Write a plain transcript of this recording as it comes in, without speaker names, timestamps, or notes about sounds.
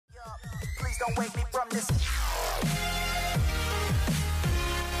wake me from this.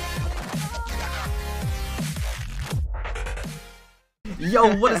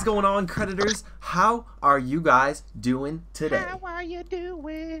 Yo, what is going on, Creditors? How are you guys doing today? How are you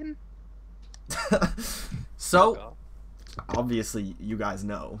doing? So, obviously, you guys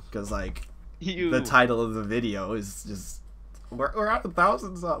know, because, like, the title of the video is just... We're at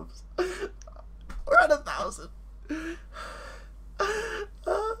 1,000 subs. We're at 1,000.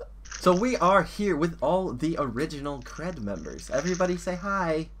 So we are here with all the original CRED members. Everybody say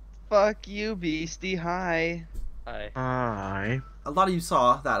hi. Fuck you, Beasty. Hi. Hi. Hi. A lot of you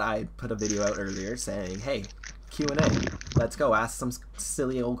saw that I put a video out earlier saying, hey, QnA, let's go ask some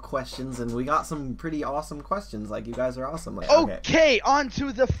silly old questions, and we got some pretty awesome questions. Like, you guys are awesome. Like, okay, on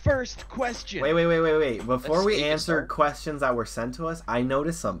to the first question. Wait. Before we answer questions that were sent to us, I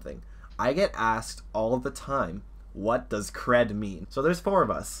noticed something. I get asked all the time, what does CRED mean? So there's 4 of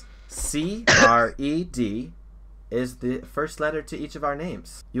us. CRED is the first letter to each of our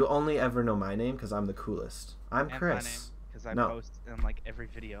names. You only ever know my name because I'm the coolest. I'm Chris. Because I post in like every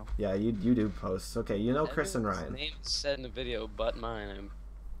video. Yeah, you do post. Okay, you know Chris and Ryan. Name said in the video, but mine.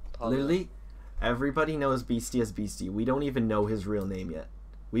 Literally, everybody knows Beasty as Beasty. We don't even know his real name yet.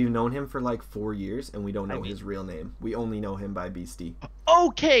 We've known him for like 4 years, and we don't know his real name. We only know him by Beasty.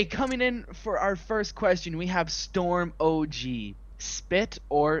 Okay, coming in for our first question, we have Storm OG. Spit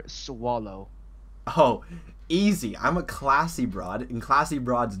or swallow? Oh, easy. I'm a classy broad, and classy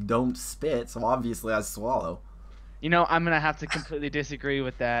broads don't spit, so obviously I swallow. You know, I'm gonna have to completely disagree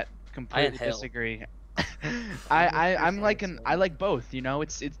with that. Completely disagree. I like both. You know,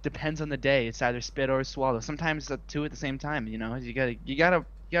 it depends on the day. It's either spit or swallow. Sometimes the 2 at the same time. You know, you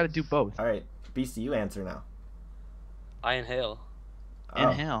gotta do both. All right, Beastie, you answer now. I inhale. Oh.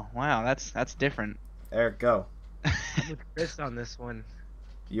 Inhale. Wow, that's different. Eric, go. I'm with Chris on this one.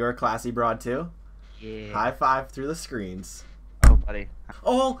 You're a classy broad too? Yeah. High five through the screens. Oh, buddy.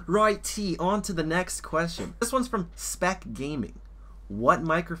 Alrighty, on to the next question. This one's from Spec Gaming. What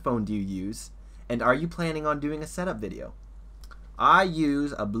microphone do you use, and are you planning on doing a setup video? I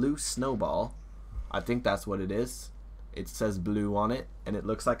use a blue snowball. I think that's what it is. It says blue on it, and it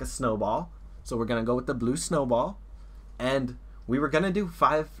looks like a snowball. So we're gonna go with the blue snowball. And we were gonna do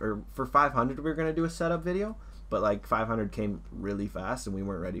for 500 we were gonna do a setup video, but like 500 came really fast, and we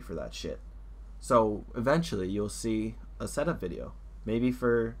weren't ready for that shit. So eventually you'll see a setup video. Maybe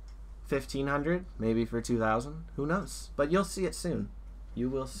for 1,500, maybe for 2,000, who knows? But you'll see it soon. You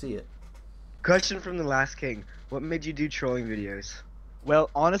will see it. Question from the Last King. What made you do trolling videos? Well,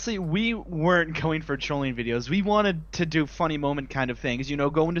 honestly, we weren't going for trolling videos. We wanted to do funny moment kind of things. You know,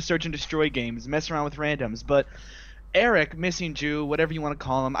 go into search and destroy games, mess around with randoms. But Eric, MissingJu, whatever you want to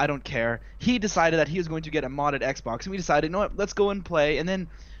call him, I don't care. He decided that he was going to get a modded Xbox. And we decided, you know what, let's go and play. And then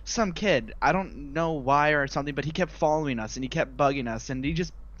some kid, I don't know why or something, but he kept following us and he kept bugging us and he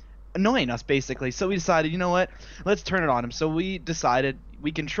just annoying us basically. So we decided, you know what, let's turn it on him. So we decided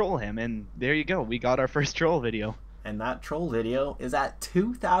we can troll him, and there you go, we got our first troll video. And that troll video is at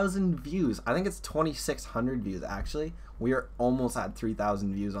 2,000 views. I think it's 2,600 views actually. We are almost at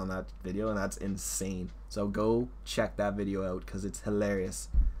 3,000 views on that video, and that's insane. So go check that video out because it's hilarious.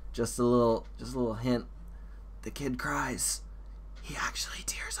 Just a little hint. The kid cries. He actually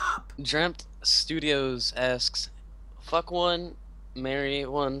tears up. Dreamt Studios asks, fuck one, marry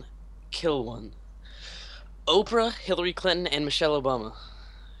one, kill one. Oprah, Hillary Clinton, and Michelle Obama.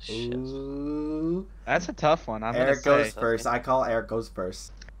 Shit. Ooh. That's a tough one. Eric goes first. I call Eric goes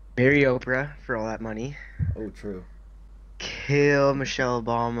first. Marry Oprah for all that money. Oh, true. Kill Michelle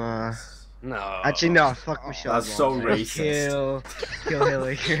Obama. No. Actually, no. Fuck Michelle That's Obama. so racist. Kill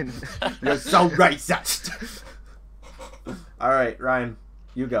Hillary Clinton. You're so racist. All right, Ryan,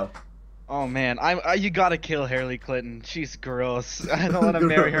 you go. Oh man, you gotta kill Hillary Clinton. She's gross. I don't want to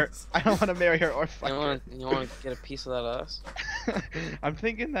marry her. I don't want to marry her or fuck her. You want to get a piece of that ass? I'm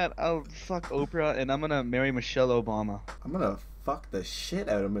thinking that I'll fuck Oprah and I'm gonna marry Michelle Obama. I'm gonna fuck the shit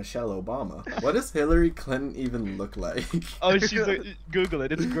out of Michelle Obama. What does Hillary Clinton even look like? Oh, Google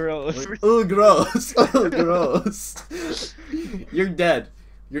it. It's gross. Oh, gross. Oh, gross. You're dead.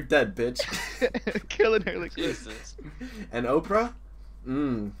 You're dead, bitch. Killing Hillary Clinton. Jesus. And Oprah?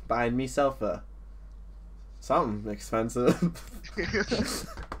 Buying myself something expensive.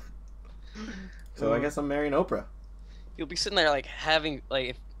 So I guess I'm marrying Oprah. You'll be sitting there like having, like,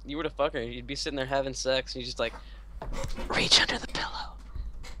 if you were to fuck her, you'd be sitting there having sex, and you just like reach under the pillow,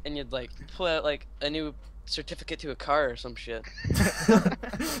 and you'd like pull out like a new certificate to a car or some shit.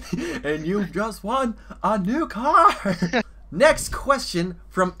 And you just won a new car. Next question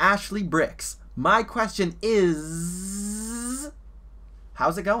from Ashley Bricks. My question is,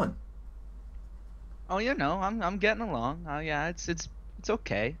 how's it going? Oh, I'm getting along. Yeah, it's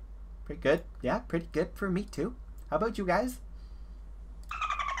okay. Pretty good. Yeah, pretty good for me too. How about you guys?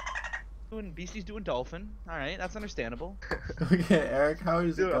 Beasty's doing dolphin. All right, that's understandable. Okay, Eric, how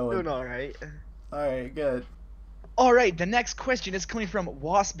is it going? Doing all right. All right, good. All right, the next question is coming from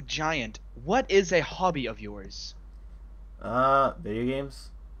Wasp Giant. What is a hobby of yours? Video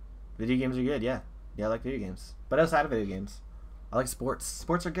games. Video games are good. Yeah, I like video games. But outside of video games, I like sports.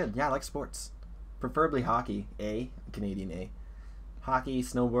 Sports are good. Yeah, I like sports. Preferably hockey. Canadian A. Hockey,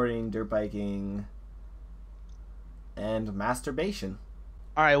 snowboarding, dirt biking, and masturbation.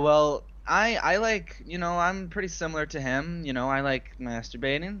 All right, well, I like, I'm pretty similar to him. I like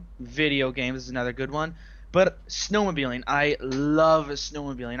masturbating. Video games is another good one. But snowmobiling, I love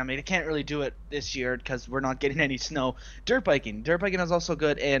snowmobiling. I mean, I can't really do it this year because we're not getting any snow. Dirt biking is also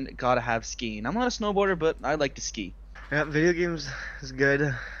good, and gotta have skiing. I'm not a snowboarder, but I like to ski. Yeah, video games is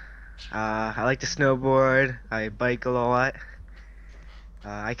good. I like to snowboard. I bike a lot.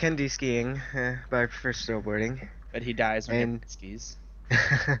 I can do skiing, but I prefer snowboarding. But he dies when he skis.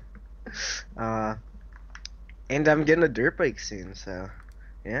 And I'm getting a dirt bike soon, so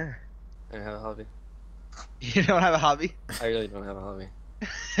yeah. I don't have a hobby. You don't have a hobby? I really don't have a hobby.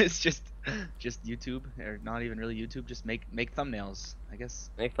 It's just YouTube, or not even really YouTube. Just make thumbnails, I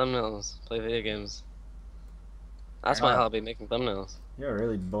guess. Make thumbnails, play video games. That's my hobby, making thumbnails. You're a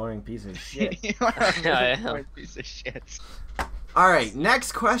really boring piece of shit. Yeah, I am. a piece of shit. All right,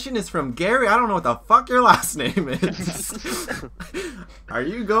 next question is from Gary. I don't know what the fuck your last name is. Are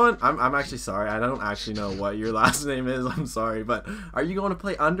you going? I'm actually sorry. I don't actually know what your last name is. I'm sorry, but are you going to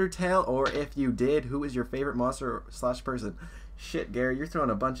play Undertale? Or if you did, who is your favorite monster / person? Shit, Gary, you're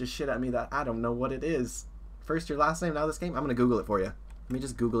throwing a bunch of shit at me that I don't know what it is. First your last name, now this game. I'm gonna Google it for you. Let me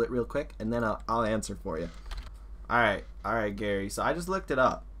just Google it real quick, and then I'll answer for you. All right, Gary. So I just looked it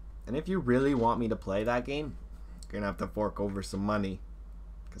up, and if you really want me to play that game, you're gonna have to fork over some money,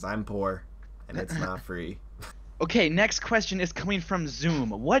 because I'm poor, and it's not free. Okay, next question is coming from Zoom.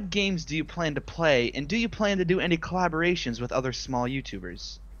 What games do you plan to play, and do you plan to do any collaborations with other small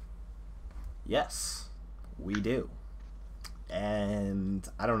YouTubers? Yes, we do. And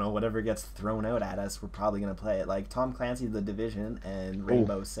I don't know, whatever gets thrown out at us, we're probably gonna play it. Like Tom Clancy's The Division and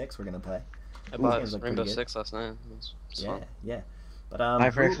Rainbow Six, we're gonna play. I bought Rainbow Six last night. It's fun. Yeah. But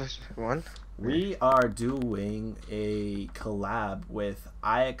Xbox One. We are doing a collab with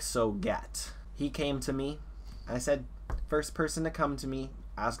AUSUSTeK. He came to me. I said, first person to come to me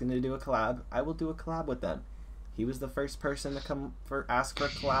asking to do a collab, I will do a collab with them. He was the first person to ask for a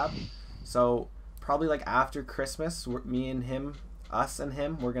collab. So probably like after Christmas, me and him, us and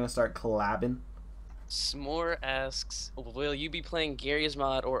him, we're gonna start collabing. S'more asks, will you be playing Gary's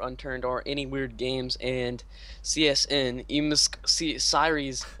Mod or Unturned or any weird games and CSN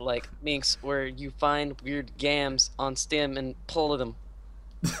series like Minx where you find weird games on Steam and pull them?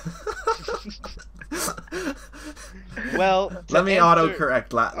 Well, let me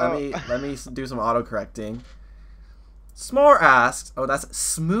autocorrect. Let me do some autocorrecting. S'more asks, oh, that's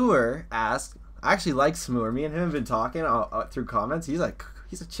Smoor asks. I actually like Smoor. Me and him have been talking through comments. He's a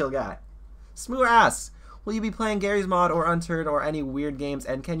chill guy. Smoor asks, will you be playing Gary's Mod or Unturned or any weird games,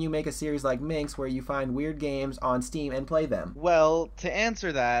 and can you make a series like Minx where you find weird games on Steam and play them? Well, to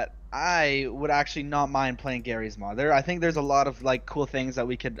answer that, I would actually not mind playing Gary's Mod. I think there's a lot of like cool things that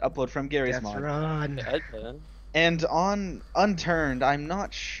we could upload from Gary's Mod. Yeah, I'd play that. And on Unturned, I'm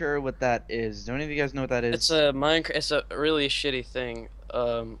not sure what that is. Do any of you guys know what that is? It's a Minecraft. It's a really shitty thing.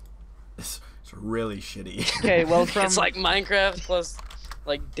 It's really shitty. Okay, well, it's like Minecraft plus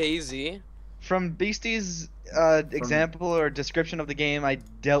like Daisy. From Beasty's example or description of the game, I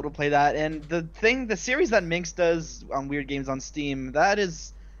doubt we'll play that. And the series that Minx does on weird games on Steam,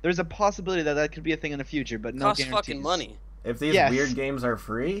 there's a possibility that could be a thing in the future, but no costs guarantees. fucking money. If these weird games are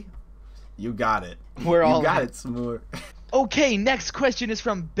free, you got it. You got it, Smoor. Okay, next question is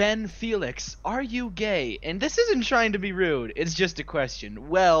from Ben Felix. Are you gay? And this isn't trying to be rude. It's just a question.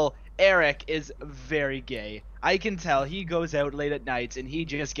 Well, Eric is very gay. I can tell. He goes out late at nights and he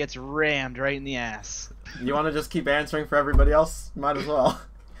just gets rammed right in the ass. You want to just keep answering for everybody else? Might as well.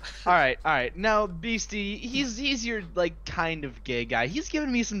 All right. Now, Beasty, he's your like kind of gay guy. He's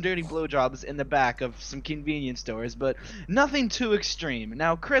given me some dirty blowjobs in the back of some convenience stores, but nothing too extreme.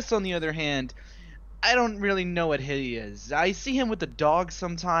 Now, Chris, on the other hand, I don't really know what he is. I see him with the dog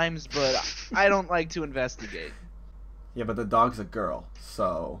sometimes, but I don't like to investigate. Yeah, but the dog's a girl,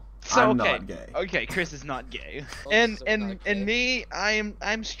 so I'm not gay. Okay, Chris is not gay. Oh, and so and not gay. and me,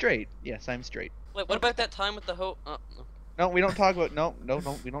 I'm straight. Yes, I'm straight. Wait, what about that time with the No, we don't talk about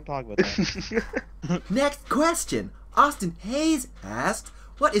we don't talk about that. Next question. Austin Hayes asked,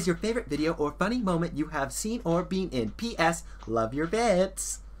 What is your favorite video or funny moment you have seen or been in? P.S. Love your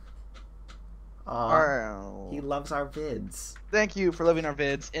vids. Aw, he loves our vids. Thank you for loving our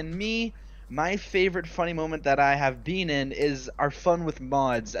vids. And me, my favorite funny moment that I have been in is our fun with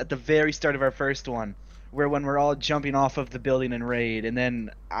mods at the very start of our first one, where when we're all jumping off of the building in Raid, and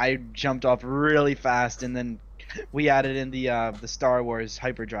then I jumped off really fast, and then we added in the Star Wars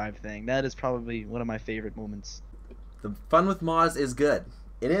hyperdrive thing. That is probably one of my favorite moments. The fun with mods is good.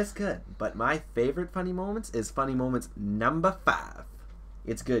 It is good, but my favorite funny moments is funny moments number 5.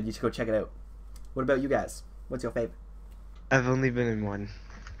 It's good. You should go check it out. What about you guys? What's your favorite? I've only been in one.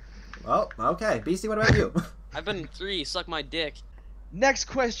 Oh, okay. Beasty, what about you? I've been in 3. Suck my dick. Next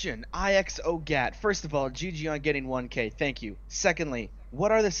question, IXOGAT. First of all, GG on getting 1K. Thank you. Secondly,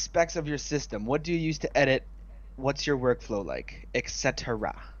 what are the specs of your system? What do you use to edit? What's your workflow like?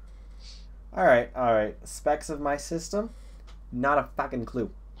 Etc. Alright. Specs of my system? Not a fucking clue.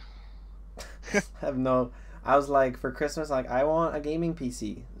 I was like, for Christmas, like, I want a gaming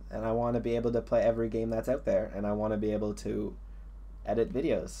PC, and I want to be able to play every game that's out there, and I want to be able to edit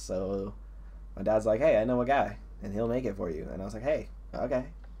videos. So my dad's like, hey, I know a guy, and he'll make it for you. And I was like, hey, okay.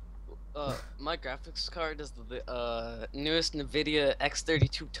 My graphics card is the newest NVIDIA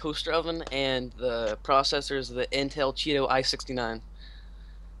X32 toaster oven, and the processor is the Intel Cheeto i69.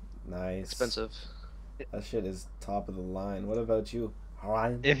 Nice. Expensive. That shit is top of the line. What about you,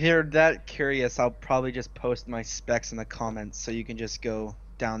 Ryan? If you're that curious, I'll probably just post my specs in the comments, so you can just go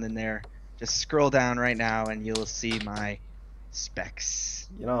down in there. Just scroll down right now, and you'll see my specs.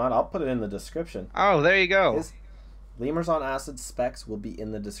 You know what? I'll put it in the description. Oh, there you go. His Lemurs on Acid specs will be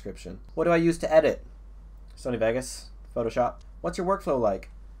in the description. What do I use to edit? Sony Vegas, Photoshop. What's your workflow like?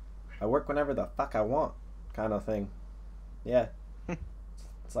 I work whenever the fuck I want, kind of thing. Yeah.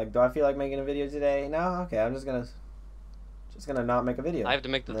 It's like, do I feel like making a video today? No? Okay, I'm just gonna not make a video. I have to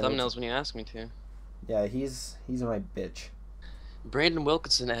make the thumbnails when you ask me to. Yeah, he's my bitch. Brandon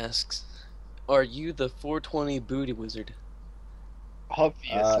Wilkinson asks, are you the 420 booty wizard?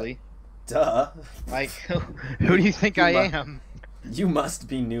 Obviously. Duh. Like, who do you think I am? You must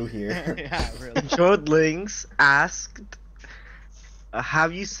be new here. Yeah, really. Jodlings asked,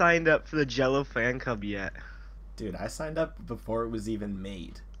 have you signed up for the Jello fan club yet? Dude, I signed up before it was even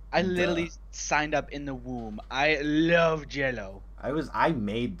made. I literally signed up in the womb. I love Jello. I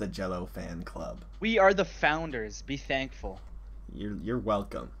made the Jello fan club. We are the founders. Be thankful. You're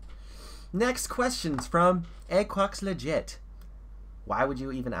welcome. Next question's from Equox Legit. Why would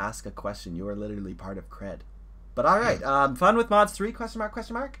you even ask a question? You are literally part of CRED. But alright, fun with mods 3, question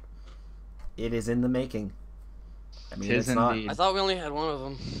mark? It is in the making. I mean, it's not. I thought we only had one of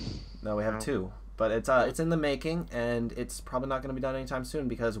them. No, we have 2. But it's in the making, and it's probably not going to be done anytime soon,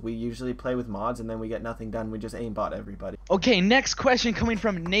 because we usually play with mods and then we get nothing done. We just aimbot everybody. Okay, next question coming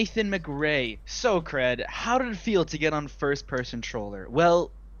from Nathan McRae. So, Cred, how did it feel to get on first-person troller? Well,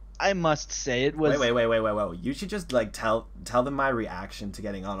 I must say it was... Wait. You should just, like, tell them my reaction to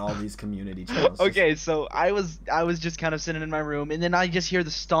getting on all these community channels. Okay, so I was just kind of sitting in my room, and then I just hear the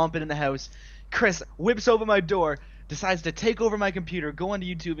stomping in the house. Chris whips open my door, decides to take over my computer, go onto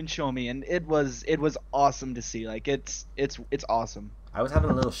YouTube and show me, and it was awesome to see. Like, it's awesome. I was having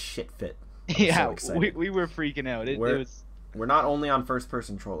a little shit fit. Yeah, so we were freaking out. We're not only on first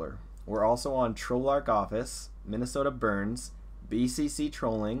person troller, we're also on Trollark Office, Minnesota Burns, BCC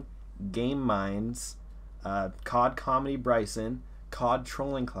Trolling, Game Minds, COD Comedy Bryson, COD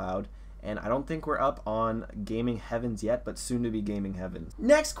Trolling Cloud, and I don't think we're up on Gaming Heavens yet, but soon to be Gaming Heavens.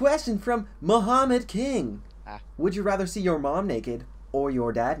 Next question from Mohammed King. Would you rather see your mom naked or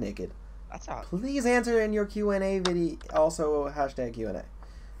your dad naked? That's odd. Please answer in your Q&A video. Also, hashtag QnA.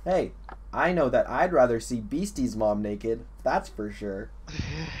 Hey, I know that I'd rather see Beasty's mom naked. That's for sure.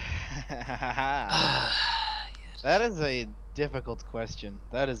 That is a difficult question.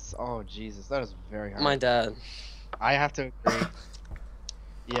 That is, oh Jesus, that is very hard. My dad. I have to agree.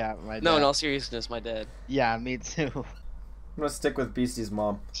 Yeah, my dad. No, in all seriousness, my dad. Yeah, me too. I'm gonna stick with Beasty's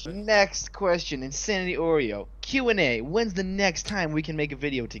mom. Next question, Insanity Oreo. Q&A, when's the next time we can make a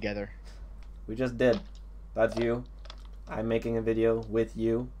video together? We just did. That's you. I'm making a video with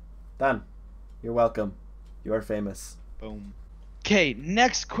you. Done. You're welcome. You're famous. Boom. Okay,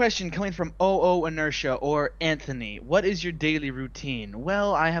 next question coming from OO Inertia or Anthony. What is your daily routine?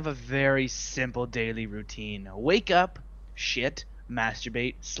 Well, I have a very simple daily routine. Wake up, shit,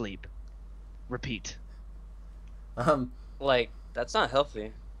 masturbate, sleep. Repeat. Like, that's not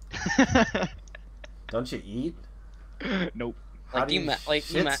healthy. Don't you eat? Nope. How Like, do you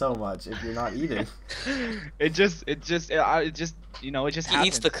shit so much if you're not eating? It just, you know, it just He happens.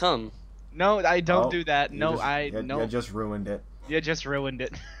 eats the cum. No, I don't do that. No, you just ruined it. You just ruined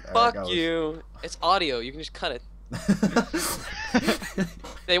it. There it Fuck goes. you. It's audio. You can just cut it.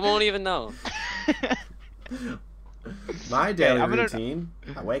 They won't even know. My daily I'm gonna- routine.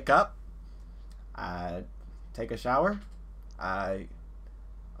 I wake up. I take a shower. I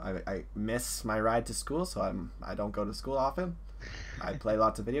miss my ride to school, so I don't go to school often. I play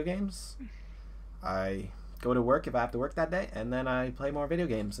lots of video games. I go to work if I have to work that day, and then I play more video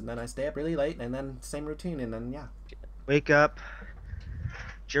games, and then I stay up really late, and then same routine, and then yeah. Wake up,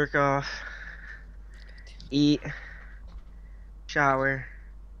 jerk off, eat, shower,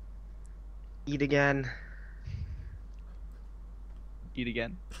 eat again. Eat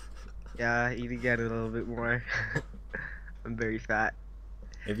again. Yeah, eat again a little bit more. I'm very fat.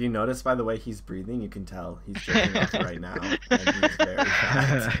 If you notice by the way he's breathing, you can tell he's jerking off right now, and he's very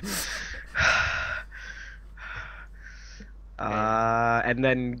fat. And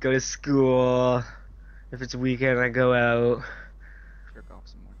then go to school. If it's a weekend, I go out. Jerk off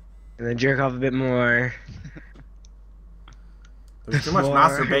some more. And then jerk off a bit more. There's too much More.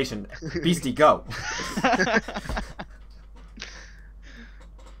 masturbation. Beasty, go.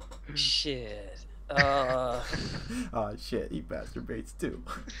 Shit. Oh shit, he masturbates too.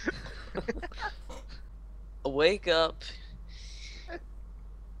 Wake up.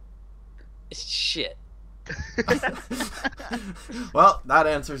 Shit. Well, that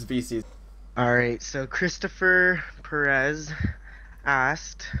answers Beasty's. Alright, so Christopher Perez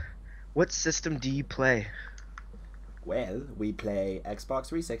asked, what system do you play? Well, we play Xbox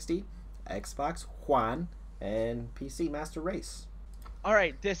 360, Xbox One, and PC Master Race.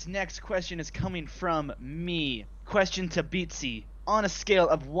 Alright, this next question is coming from me. Question to Beatsy. On a scale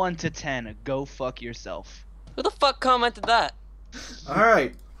of 1 to 10, go fuck yourself. Who the fuck commented that?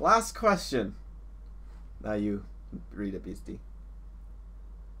 Alright, last question. Now you read it, Beasty.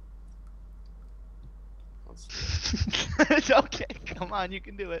 Okay, come on, you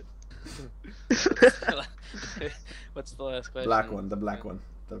can do it. What's the last question? Black one, the black one.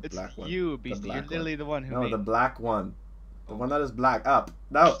 The It's black one. you, The Beasty. black You're literally the one who No, made the it. black one. The one that is black. Up.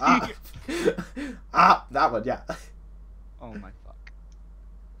 No, up. Up. That one, yeah. Oh my fuck.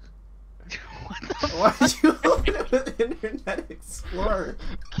 Why did you open it with Internet Explorer?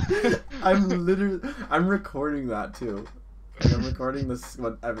 I'm recording that too. Like, I'm recording this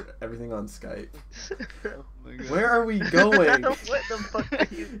everything on Skype. Oh my God. Where are we going? What the fuck are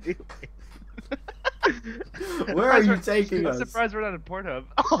you doing? Where are you taking I'm us? surprised we're not in Pornhub.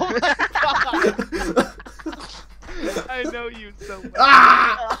 Oh my god! I know you so well.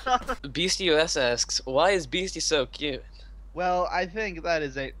 Ah! Beasty US asks, why is Beasty so cute? Well, I think that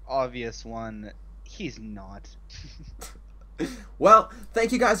is an obvious one. He's not. Well,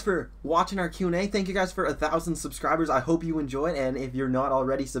 thank you guys for watching our Q&A. Thank you guys for 1,000 subscribers. I hope you enjoyed, and if you're not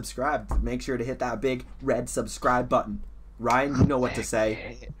already subscribed, make sure to hit that big red subscribe button. Ryan, you know what to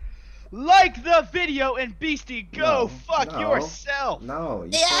say. Like the video and Beasty, go No, fuck no. yourself. No,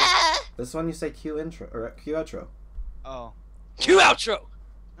 you say, this one you say Q intro or Q outro. Oh. Cue outro!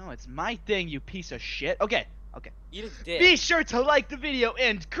 No, it's my thing, you piece of shit. Okay, okay. You just did. Be sure to like the video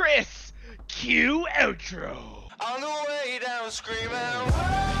and Chris, cue outro. On the way down screaming, whoa.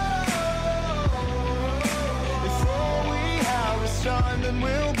 Before we have a son, then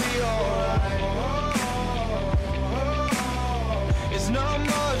we'll